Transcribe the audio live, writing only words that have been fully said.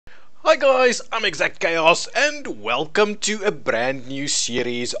Hi guys, I'm ExactChaos and welcome to a brand new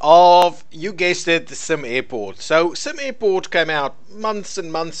series of, you guessed it, Sim Airport. So Sim Airport came out months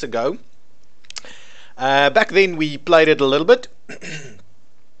and months ago. Back then we played it a little bit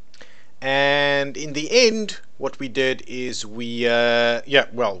and in the end what we did is we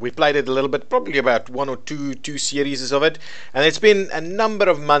played it a little bit, probably about one or two series of it, and it's been a number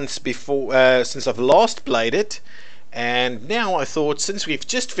of months before since I've last played it. And now I thought, since we've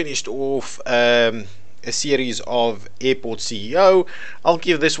just finished off a series of Airport CEO, I'll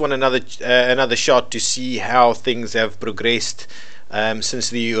give this one another shot to see how things have progressed since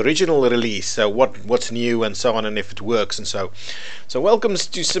the original release. So what's new and so on, and if it works and so. So welcome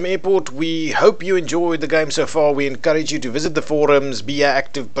to Sim Airport. We hope you enjoyed the game so far. We encourage you to visit the forums, be an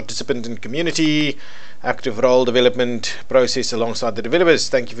active participant in community, active role development process alongside the developers.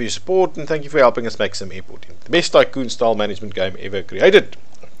 Thank you for your support and thank you for helping us make Sim Airport the best tycoon style management game ever created.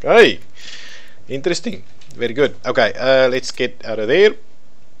 Okay, interesting, very good. Okay, let's get out of there.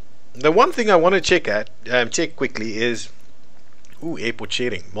 The one thing I want to check quickly is airport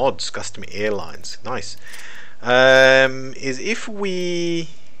sharing mods, custom airlines. Nice. Is if we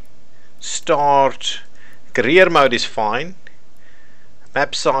start career mode is fine.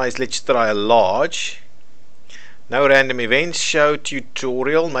 Map size, let's try a large. No random events, show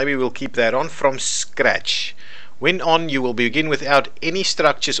tutorial, maybe we'll keep that on. From scratch. When on, you will begin without any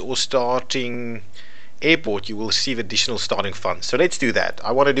structures or starting airport. You will receive additional starting funds. So let's do that.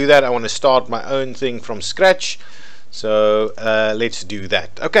 I want to do that. I want to start my own thing from scratch. So let's do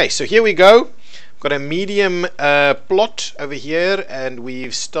that. Okay, so here we go. Got a medium plot over here and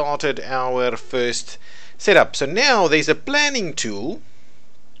we've started our first setup. So now there's a planning tool,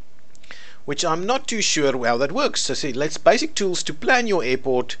 which I'm not too sure how that works. So see, let's basic tools to plan your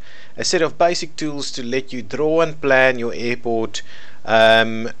airport, a set of basic tools to let you draw and plan your airport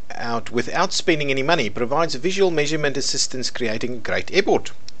out without spending any money. Provides visual measurement assistance, creating a great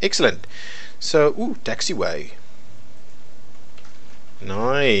airport. Excellent. So, taxiway.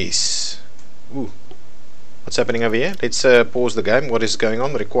 Nice. What's happening over here? Let's pause the game. What is going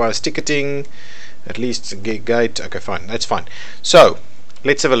on? Requires ticketing, at least gate. Okay, fine. That's fine. So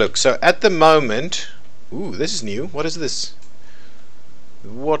let's have a look. So at the moment, this is new. What is this?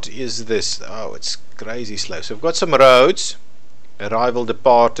 What is this? Oh, it's crazy slow. So we've got some roads. Arrival,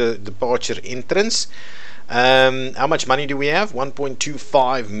 departure, entrance. How much money do we have?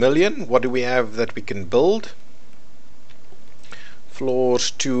 1.25 million. What do we have that we can build? Floors,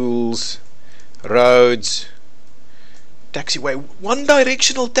 tools, roads, taxiway, one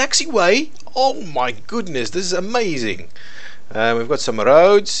directional taxiway. Oh my goodness, this is amazing. We've got some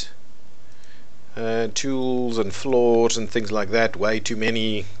roads, tools and floors and things like that. Way too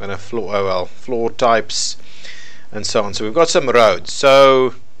many kind of floor types and so on. So we've got some roads.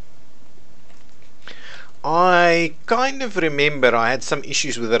 So I kind of remember I had some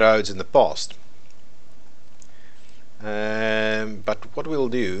issues with the roads in the past. But what we'll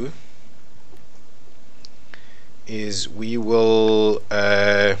do is we will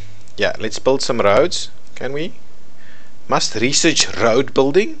let's build some roads. Can we? Must research road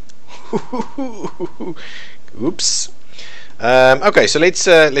building. Oops. Okay, so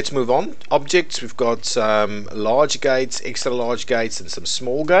let's move on. Objects, we've got some large gates, extra large gates and some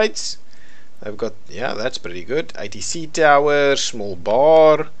small gates. I've got, that's pretty good. ATC tower, small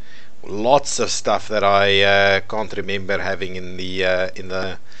bar. Lots of stuff that I can't remember having in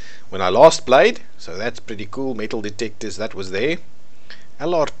the when I last played, so that's pretty cool. Metal detectors, that was there.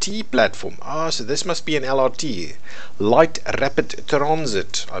 LRT platform. So this must be an LRT, light rapid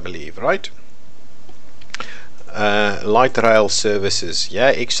transit, I believe, right? Light rail services.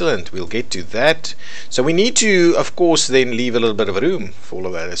 Excellent. We'll get to that. So we need to, of course, then leave a little bit of room for all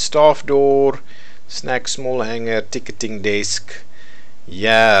of that. A staff door, snack, small hangar, ticketing desk.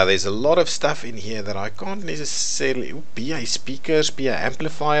 There's a lot of stuff in here that I can't necessarily. PA speakers, PA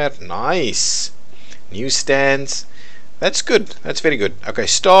amplifier. Nice. Newsstands. That's good. That's very good. Okay,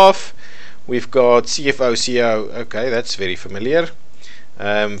 staff. We've got CFO, CO. Okay, that's very familiar.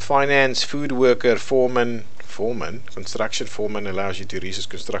 Finance, food worker, foreman. Construction foreman allows you to research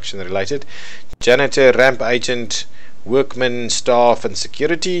construction related. Janitor, ramp agent, workman, staff and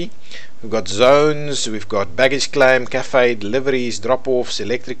security. We've got zones, we've got baggage claim, cafe, deliveries, drop-offs,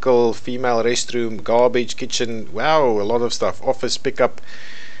 electrical, female restroom, garbage, kitchen. Wow, a lot of stuff. Office, pickup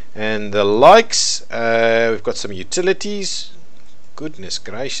and the likes. We've got some utilities. Goodness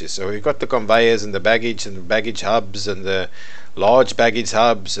gracious. So we've got the conveyors and the baggage hubs and the large baggage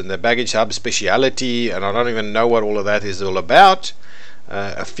hubs and the baggage hub speciality, and I don't even know what all of that is all about.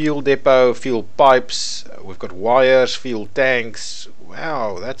 a fuel depot, fuel pipes, we've got wires, fuel tanks.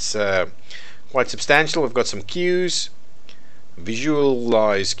 Wow, that's quite substantial. We've got some queues,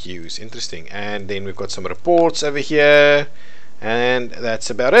 visualize queues, interesting, and then we've got some reports over here, and that's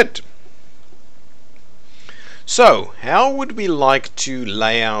about it. So how would we like to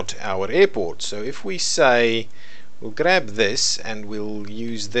lay out our airport? So if we say we'll grab this and we'll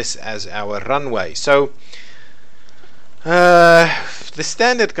use this as our runway. So the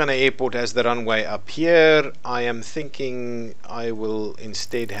standard kind of airport has the runway up here. I am thinking I will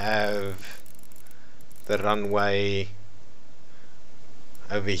instead have the runway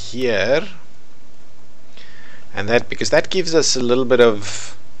over here, and that because that gives us a little bit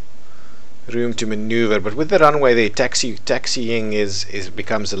of room to maneuver. But with the runway there, taxiing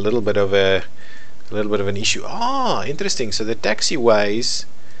becomes a little bit of an issue. Interesting. So the taxiways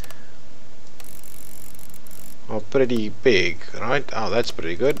are pretty big, right? That's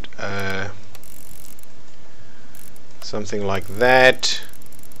pretty good. Something like that.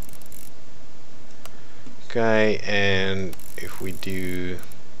 Okay, and if we do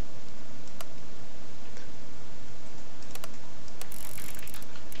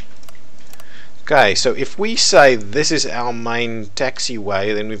okay, so if we say this is our main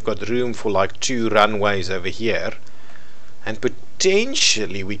taxiway, then we've got room for like 2 runways over here, and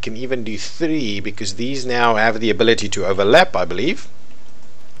potentially we can even do 3 because these now have the ability to overlap, I believe.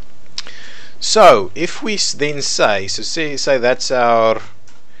 So if we then say, say that's our,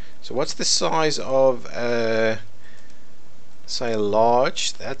 so what's the size of say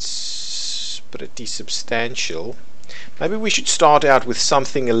large? That's pretty substantial. Maybe we should start out with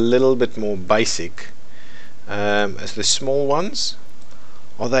something a little bit more basic. As the small ones,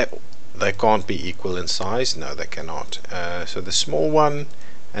 or they can't be equal in size. No, they cannot. So the small one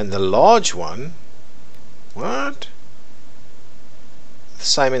and the large one, what? The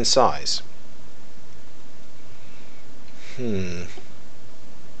same in size.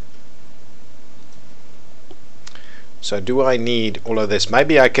 So do I need all of this?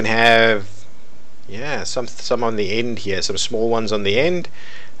 Maybe I can have, yeah, some on the end here, some small ones on the end,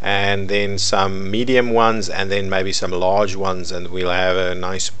 and then some medium ones, and then maybe some large ones, and we'll have a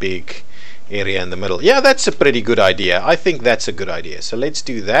nice big area in the middle. Yeah, that's a pretty good idea. I think that's a good idea. So let's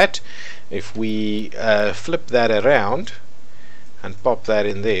do that. If we flip that around and pop that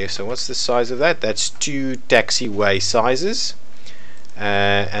in there, so what's the size of that? That's 2 taxiway sizes,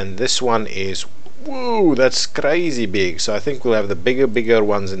 and this one is, whoa, that's crazy big. So I think we'll have the bigger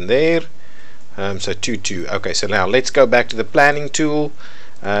ones in there. So 2. Okay, so now let's go back to the planning tool.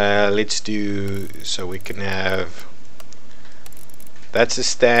 Let's do, so we can have, that's a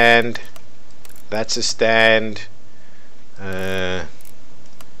stand, that's a stand,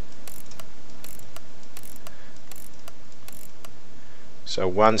 so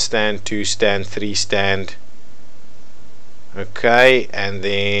 1 stand, 2 stand, 3 stand. Okay, and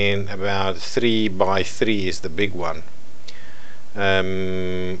then about 3 by 3 is the big one.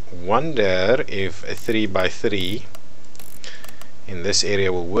 Wonder if a 3 by 3 in this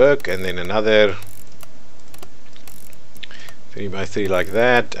area will work, and then another 3 by 3 like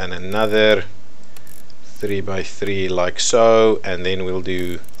that, and another 3 by 3 like so, and then we'll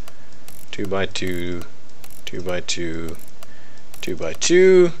do 2 by 2, 2 by 2, 2 by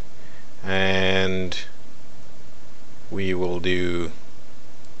 2, and we will do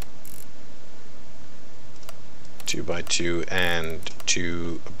 2 by 2 and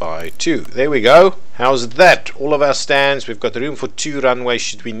 2 by 2. There we go. How's that? All of our stands. We've got the room for 2 runways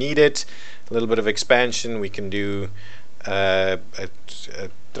should we need it. A little bit of expansion. We can do a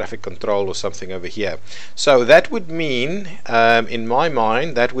traffic control or something over here. So that would mean, in my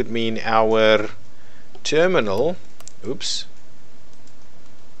mind, that would mean our terminal. Oops.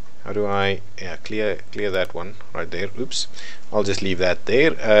 How do I clear that one right there? Oops. I'll just leave that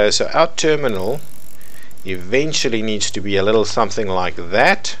there. So our terminal eventually needs to be a little something like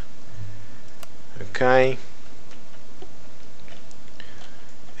that. Okay.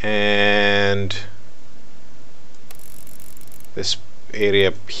 And this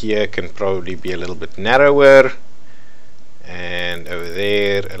area here can probably be a little bit narrower, and over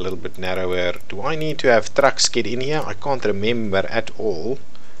there a little bit narrower. Do I need to have trucks get in here? I can't remember at all.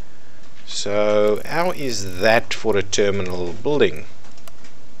 So how is that for a terminal building?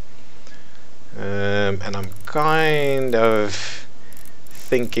 And I'm kind of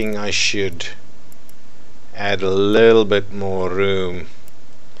thinking I should add a little bit more room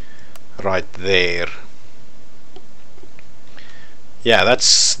right there. Yeah,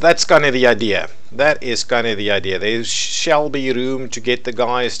 that's kind of the idea. that is kind of the idea. There shall be room to get the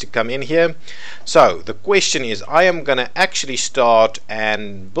guys to come in here. So the question is, I am going to actually start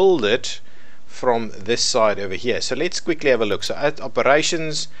and build it from this side over here. So let's quickly have a look. So at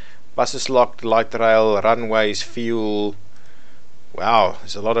operations, buses locked, light rail, runways, fuel. Wow,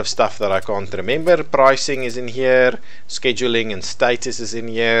 there's a lot of stuff that I can't remember. Pricing is in here, scheduling and status is in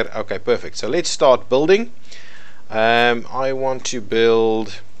here. Okay, perfect. So let's start building. I want to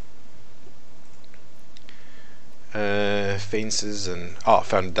build fences and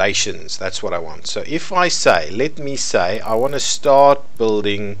foundations. That's what I want. So if I say, let me say I want to start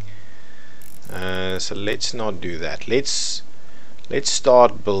building, so let's not do that. Let's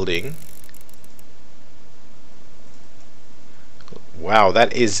start building. Wow,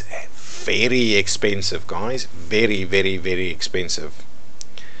 that is very expensive, guys. Very, very, very expensive.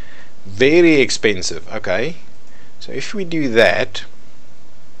 Very expensive. Okay, so if we do that,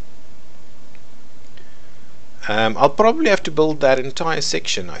 I'll probably have to build that entire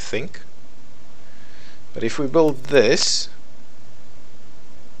section, I think. But if we build this,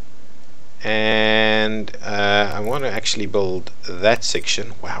 and I want to actually build that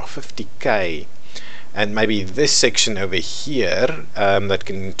section, wow, 50k. And maybe this section over here that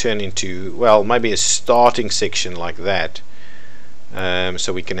can turn into, well, maybe a starting section like that,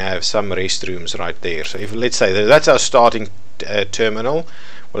 so we can have some restrooms right there. So if, let's say that's our starting terminal,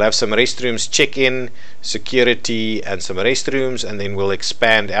 we'll have some restrooms, check-in, security, and some restrooms, and then we'll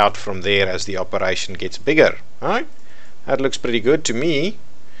expand out from there as the operation gets bigger. All right, that looks pretty good to me.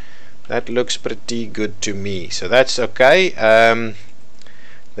 That looks pretty good to me. So that's okay.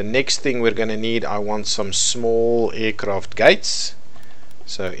 The next thing we're going to need, I want some small aircraft gates.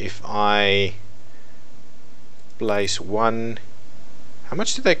 So if I place one, how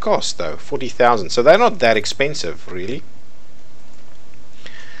much do they cost though? 40,000. So they're not that expensive really.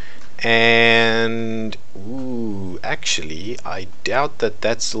 And ooh, actually I doubt that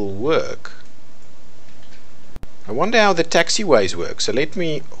that'll work. I wonder how the taxiways work. So let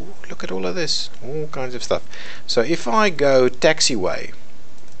me look at all of this, all kinds of stuff. So if I go taxiway,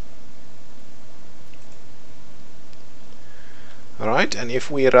 alright, and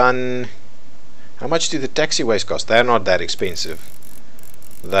if we run, how much do the taxiways cost? They're not that expensive.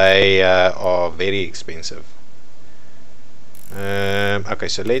 They are very expensive. Okay,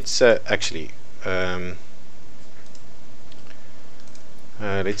 so let's actually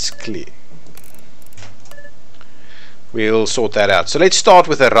let's clear. We'll sort that out. So let's start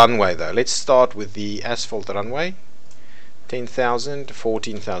with a runway though. Let's start with the asphalt runway. 10,000,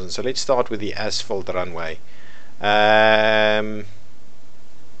 14,000. So let's start with the asphalt runway. And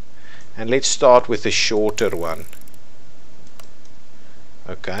let's start with the shorter one.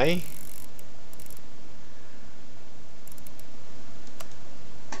 Okay.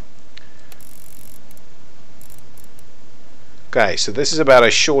 Okay, so this is about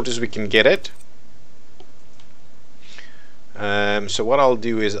as short as we can get it. So what I'll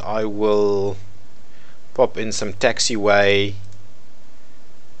do is I will pop in some taxiway.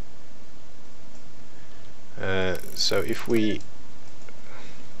 So if we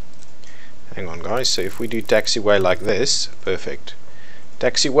hang on guys, so if we do taxiway like this, perfect.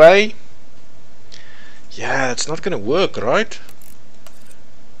 Taxiway, yeah, it's not gonna work, right?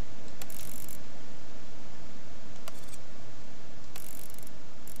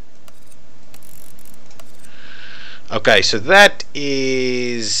 Okay, so that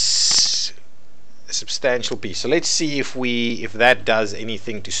is a substantial piece. So let's see if that does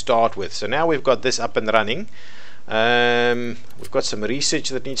anything to start with. So now we've got this up and running. We've got some research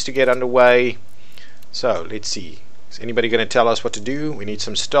that needs to get underway. So let's see. Is anybody going to tell us what to do? We need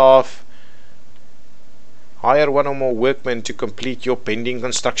some staff. Hire one or more workmen to complete your pending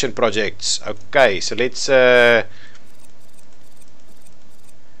construction projects. Okay, so let's add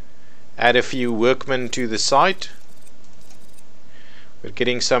a few workmen to the site. We're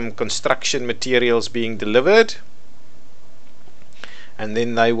getting some construction materials being delivered, and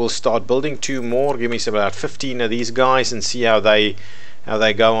then they will start building 2 more. Give me about 15 of these guys and see how they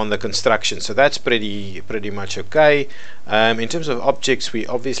go on the construction. So that's pretty much okay. In terms of objects, we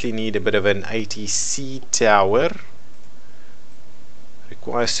obviously need a bit of an ATC tower.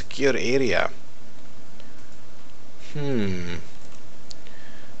 Requires secure area.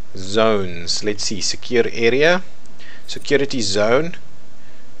 Zones. Let's see. Secure area. Security zone.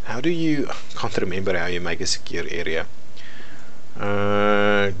 How do you, I can't remember how you make a secure area.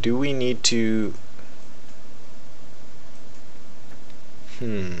 Do we need to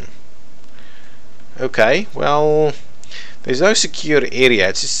okay, well There's no secure area,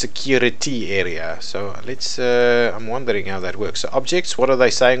 it's a security area. So let's, I'm wondering how that works. So objects, what are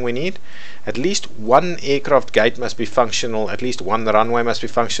they saying we need? At least one aircraft gate must be functional, at least one runway must be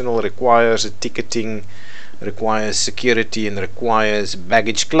functional, requires a ticketing, requires security, and requires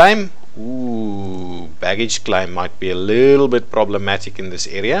baggage claim. Ooh, baggage claim might be a little bit problematic in this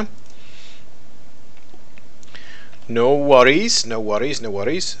area. No worries, no worries, no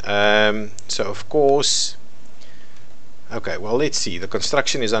worries. So of course, okay, well, let's see. The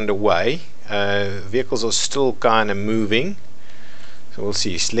construction is underway. Vehicles are still kind of moving. So we'll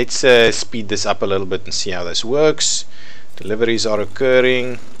see. Let's speed this up a little bit and see how this works. Deliveries are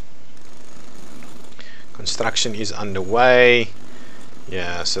occurring. Construction is underway.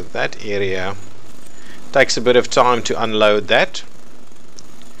 Yeah, so that area takes a bit of time to unload that.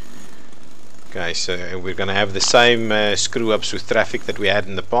 Okay, so we're going to have the same screw-ups with traffic that we had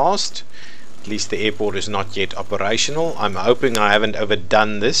in the past. At least the airport is not yet operational. I'm hoping I haven't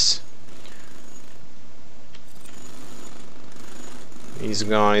overdone this. These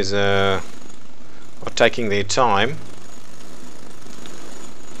guys are taking their time.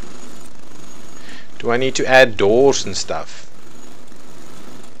 Do I need to add doors and stuff?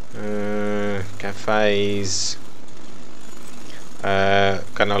 Cafes.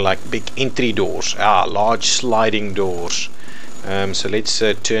 Kind of like big entry doors. Large sliding doors. So let's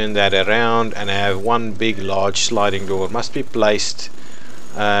turn that around and have one big large sliding door. It must be placed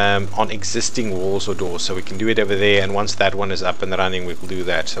on existing walls or doors, so we can do it over there, and once that one is up and running we'll do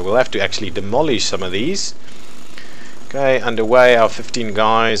that. So we'll have to actually demolish some of these. Okay, underway. Our 15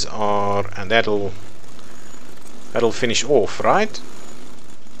 guys are, and that'll finish off, right?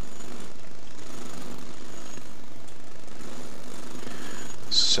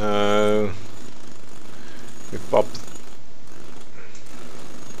 So we pop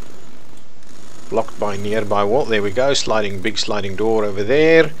blocked by nearby wall. There we go. Big sliding door over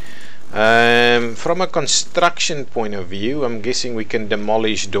there. From a construction point of view, I'm guessing we can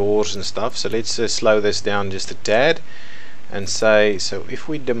demolish doors and stuff. So let's slow this down just a tad and say, so if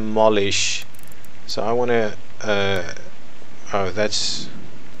we demolish, so I want to oh, that's,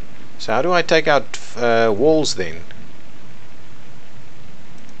 so how do I take out walls then?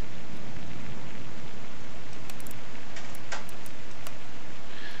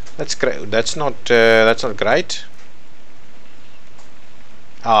 That's great. That's not great.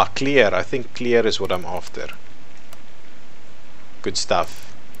 Clear. I think clear is what I'm after. Good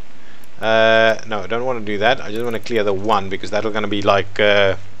stuff. No, I don't want to do that. I just want to clear the one, because that'll going to be like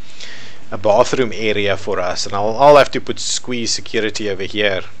a bathroom area for us, and I'll have to squeeze security over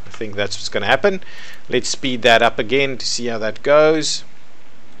here. I think that's what's going to happen. Let's speed that up again to see how that goes.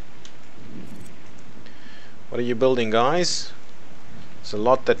 What are you building, guys? There's a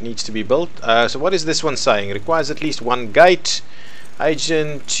lot that needs to be built. So what is this one saying? Requires at least one gate.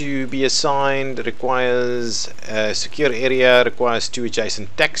 Agent to be assigned. Requires a secure area. Requires 2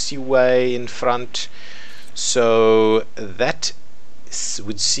 adjacent taxiway in front. So that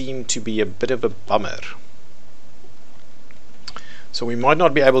would seem to be a bit of a bummer. So we might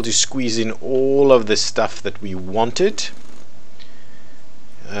not be able to squeeze in all of the stuff that we wanted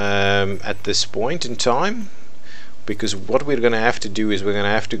at this point in time. Because what we're going to have to do is we're going to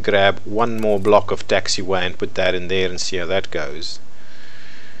have to grab one more block of taxiway and put that in there and see how that goes.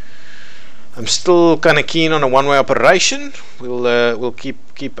 I'm still kind of keen on a one-way operation. We'll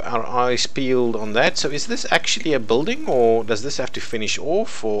keep our eyes peeled on that. So is this actually a building, or does this have to finish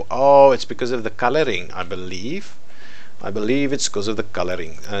off? Or oh, it's because of the coloring, I believe. I believe it's because of the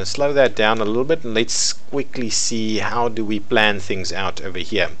coloring. Slow that down a little bit and let's quickly see how do we plan things out over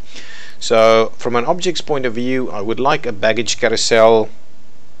here. So from an object's point of view, I would like a baggage carousel.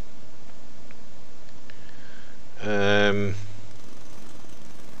 So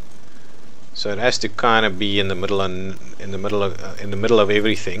it has to kind of be in the middle of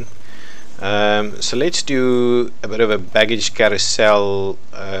everything. So let's do a bit of a baggage carousel.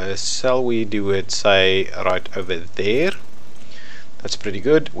 Shall we do it, say, right over there? That's pretty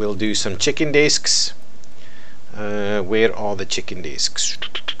good. We'll do some check-in desks. Where are the check-in desks?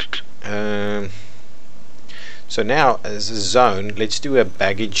 So now as a zone, let's do a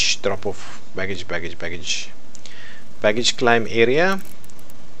baggage drop-off, baggage claim area,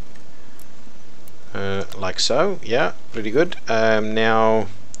 like so. Yeah, pretty good. Now,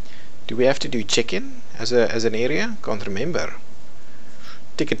 do we have to do check-in as an area? Can't remember.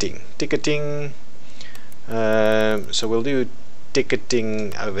 Ticketing. So we'll do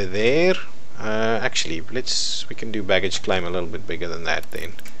ticketing over there. Actually, we can do baggage claim a little bit bigger than that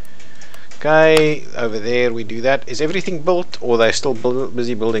then. Okay, over there we do that. Is everything built, or they're still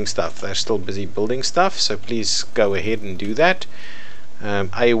busy building stuff? They're still busy building stuff, so please go ahead and do that.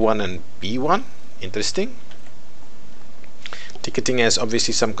 A1 and B1, interesting. Ticketing has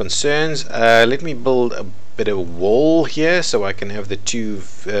obviously some concerns. Let me build a bit of a wall here so I can have the two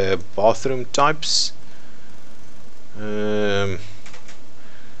bathroom types. Well,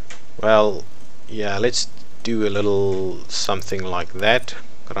 yeah, let's do a little something like that.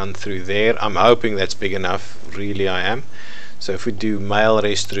 Run through there. I'm hoping that's big enough. Really, I am. So if we do male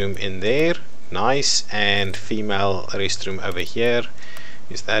restroom in there, nice, and female restroom over here,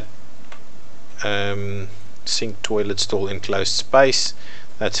 is that sink, toilet, stall, enclosed space?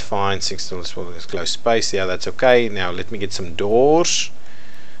 That's fine. Sink, stall, enclosed space. Yeah, that's okay. Now let me get some doors.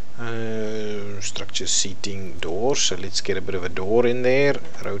 Structure, seating, doors. So let's get a bit of a door in there.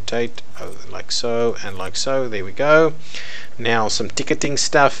 Rotate like so and like so. There we go. Now some ticketing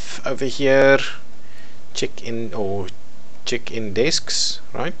stuff over here. Check in desks,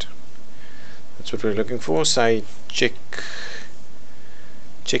 right? That's what we're looking for. Say check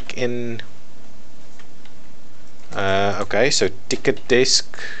in. Okay, so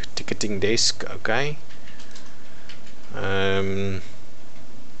ticketing desk. Okay.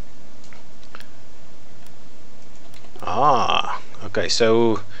 Okay,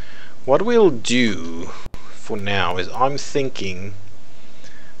 so what we'll do for now is I'm thinking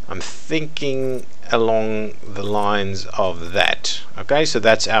along the lines of that. Okay, so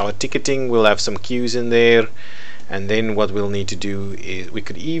that's our ticketing. We'll have some queues in there, and then what we'll need to do is we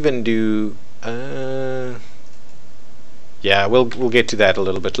could even do yeah, we'll get to that a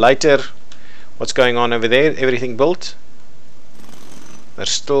little bit later. What's going on over there? Everything built? They're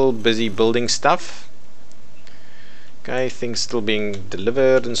still busy building stuff. Okay, things still being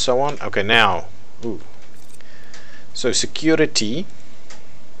delivered and so on. Okay, now, so security,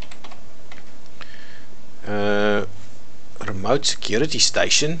 remote security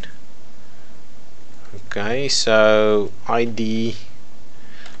station. Okay, so ID,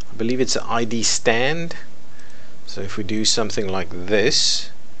 I believe it's an ID stand. So if we do something like this,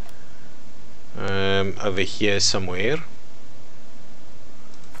 over here somewhere.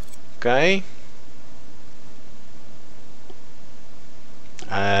 Okay.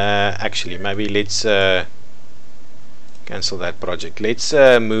 Actually, maybe let's cancel that project. Let's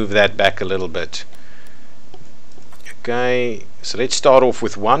move that back a little bit. Okay, so let's start off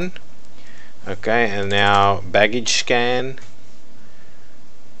with one. Okay, and now baggage scan.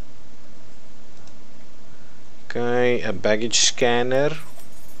 Okay, a baggage scanner.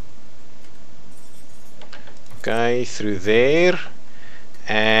 Okay, through there,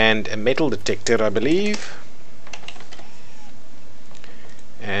 and a metal detector, I believe.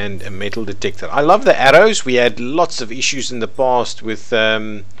 And a metal detector. I love the arrows. We had lots of issues in the past with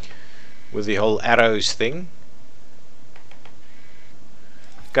the whole arrows thing.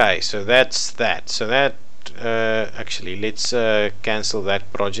 Okay, so that's that. So that actually, let's cancel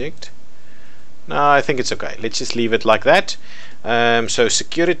that project. No, I think it's okay. Let's just leave it like that. So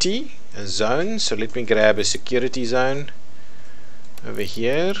security zone. So let me grab a security zone over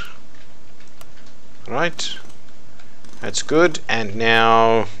here. Right. That's good. And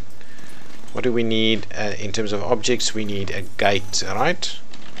now, what do we need in terms of objects? We need a gate, right?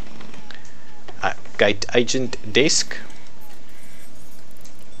 A gate agent desk.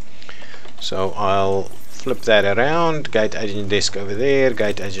 So I'll flip that around. Gate agent desk over there.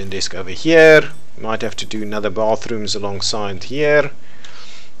 Gate agent desk over here. Might have to do another bathrooms alongside here.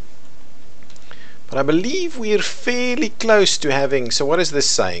 But I believe we're fairly close to having. So what is this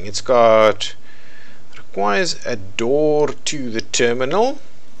saying? It's got. Requires a door to the terminal,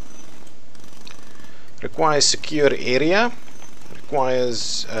 requires secure area,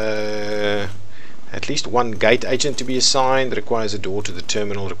 requires at least one gate agent to be assigned, requires a door to the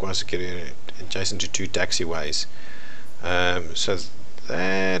terminal, requires security area adjacent to 2 taxiways. So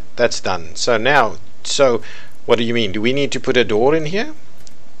that's done. So now, so what do you mean? Do we need to put a door in here?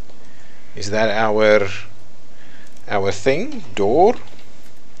 Is that our thing? Door?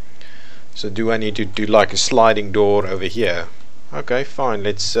 So do I need to do like a sliding door over here? Okay, fine.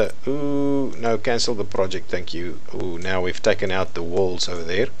 Let's ooh, no, cancel the project, thank you. Ooh, now we've taken out the walls over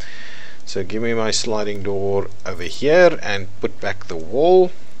there. So give me my sliding door over here and put back the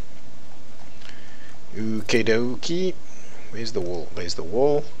wall. Okie dokie. Where's the wall? There's the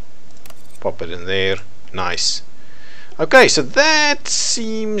wall. Pop it in there. Nice. Okay, so that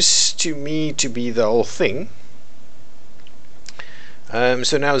seems to me to be the whole thing.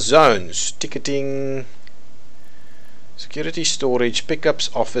 So now zones, ticketing, Security, storage,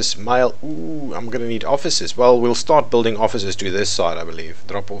 pickups, office, mail. Ooh, I'm going to need offices. Well, we'll start building offices to this side, I believe.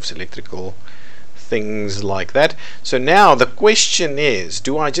 Drop-offs, electrical, things like that. So now the question is,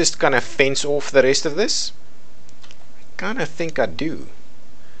 do I just kind of fence off the rest of this? I kind of think I do.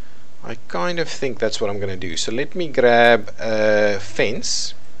 I kind of think that's what I'm going to do. So let me grab a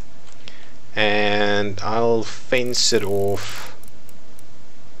fence and I'll fence it off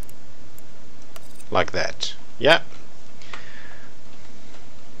like that. Yeah.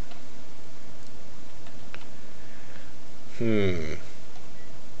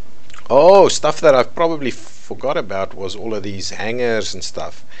 Oh, stuff that I've probably forgot about was all of these hangers and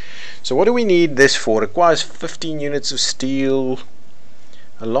stuff. So what do we need this for? Requires 15 units of steel,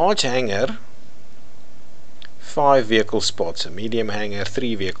 a large hanger, 5 vehicle spots, a medium hanger,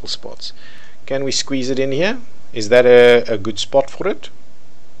 3 vehicle spots. Can we squeeze it in here? Is that a good spot for it?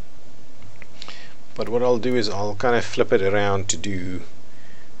 But what I'll do is I'll kind of flip it around to do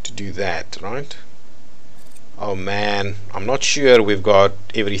that, right? Oh man, I'm not sure we've got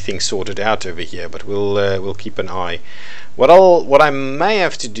everything sorted out over here, but we'll keep an eye. What I may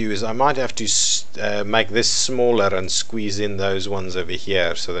have to do is I might have to make this smaller and squeeze in those ones over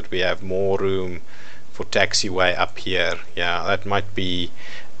here so that we have more room for taxiway up here. Yeah, that might be,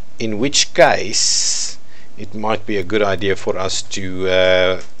 in which case it might be a good idea for us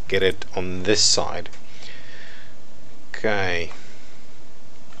to get it on this side. Okay.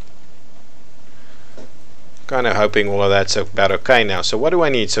 Kind of hoping all of that's about okay now. So what do I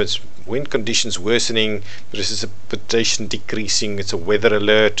need? So it's wind conditions worsening, precipitation decreasing, it's a weather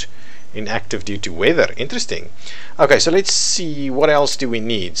alert, inactive due to weather. Interesting. Okay, so let's see, what else do we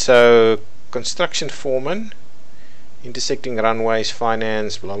need? So construction foreman, intersecting runways,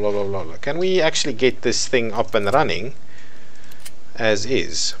 finance, blah blah blah blah blah. Can we actually get this thing up and running as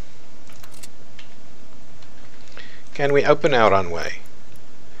is? Can we open our runway?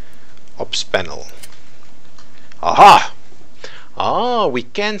 Ops panel. Aha! Ah, we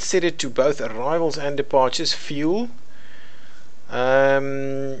can set it to both arrivals and departures. Fuel,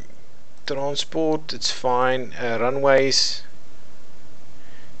 transport, it's fine. Runways,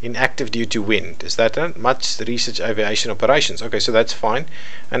 inactive due to wind. Is that it? Much research aviation operations. Okay, so that's fine.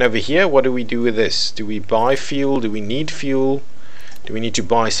 And over here, what do we do with this? Do we buy fuel? Do we need fuel? Do we need to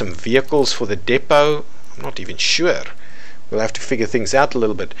buy some vehicles for the depot? I'm not even sure. We'll have to figure things out a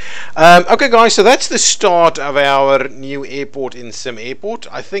little bit. Okay guys, so that's the start of our new airport in Sim Airport.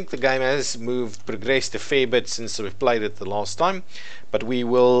 I think the game has progressed a fair bit since we've played it the last time, but we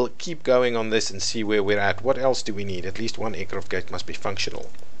will keep going on this and see where we're at. What else do we need? At least one aircraft gate must be functional.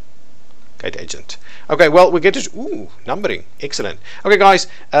 Gate agent. Okay, well, we get to... Ooh, numbering. Excellent. Okay, guys,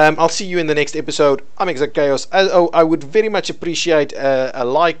 I'll see you in the next episode. I'm ExactChaos. I would very much appreciate a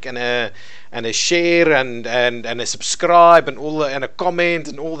like and a share and a subscribe and a comment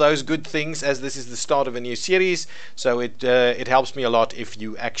and all those good things, as this is the start of a new series. So it helps me a lot if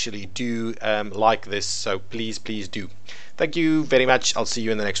you actually do like this. So please do. Thank you very much. I'll see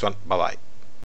you in the next one. Bye-bye.